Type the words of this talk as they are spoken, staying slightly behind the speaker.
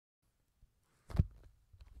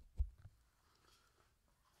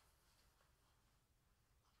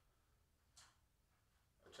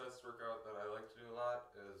chest workout that I like to do a lot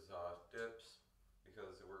is dips,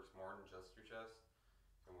 because it works more than just your chest.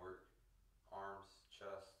 You can work arms,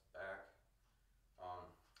 chest, back.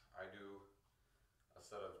 I do a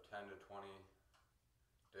set of 10 to 20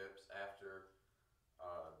 dips after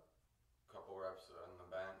a couple reps on the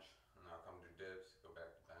bench, and then I'll come do dips, go back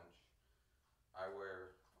to bench. I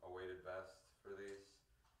wear a weighted vest for these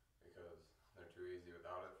because they're too easy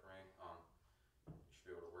without it for me. You should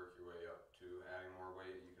be able to work your way up to adding more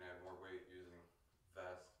weight. You can add more weight using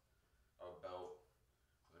vest, a belt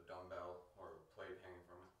with a dumbbell, or a plate hanging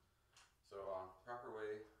from it. So proper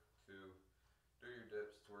way to do your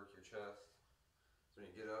dips to work your chest. So when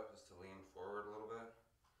you get up is to lean forward a little bit.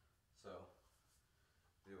 So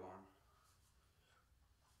do one.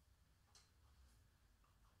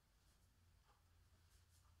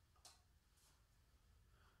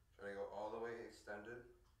 Try to go all the way extended,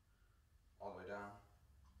 all the way down.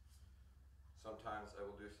 Sometimes I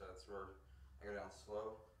will do sets where I go down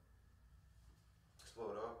slow,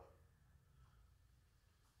 explode up,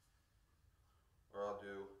 or I'll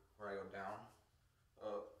do where I go down,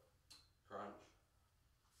 up, crunch.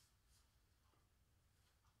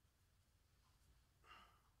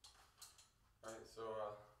 Alright, so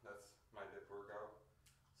that's my dip workout,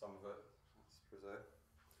 some of it, per se.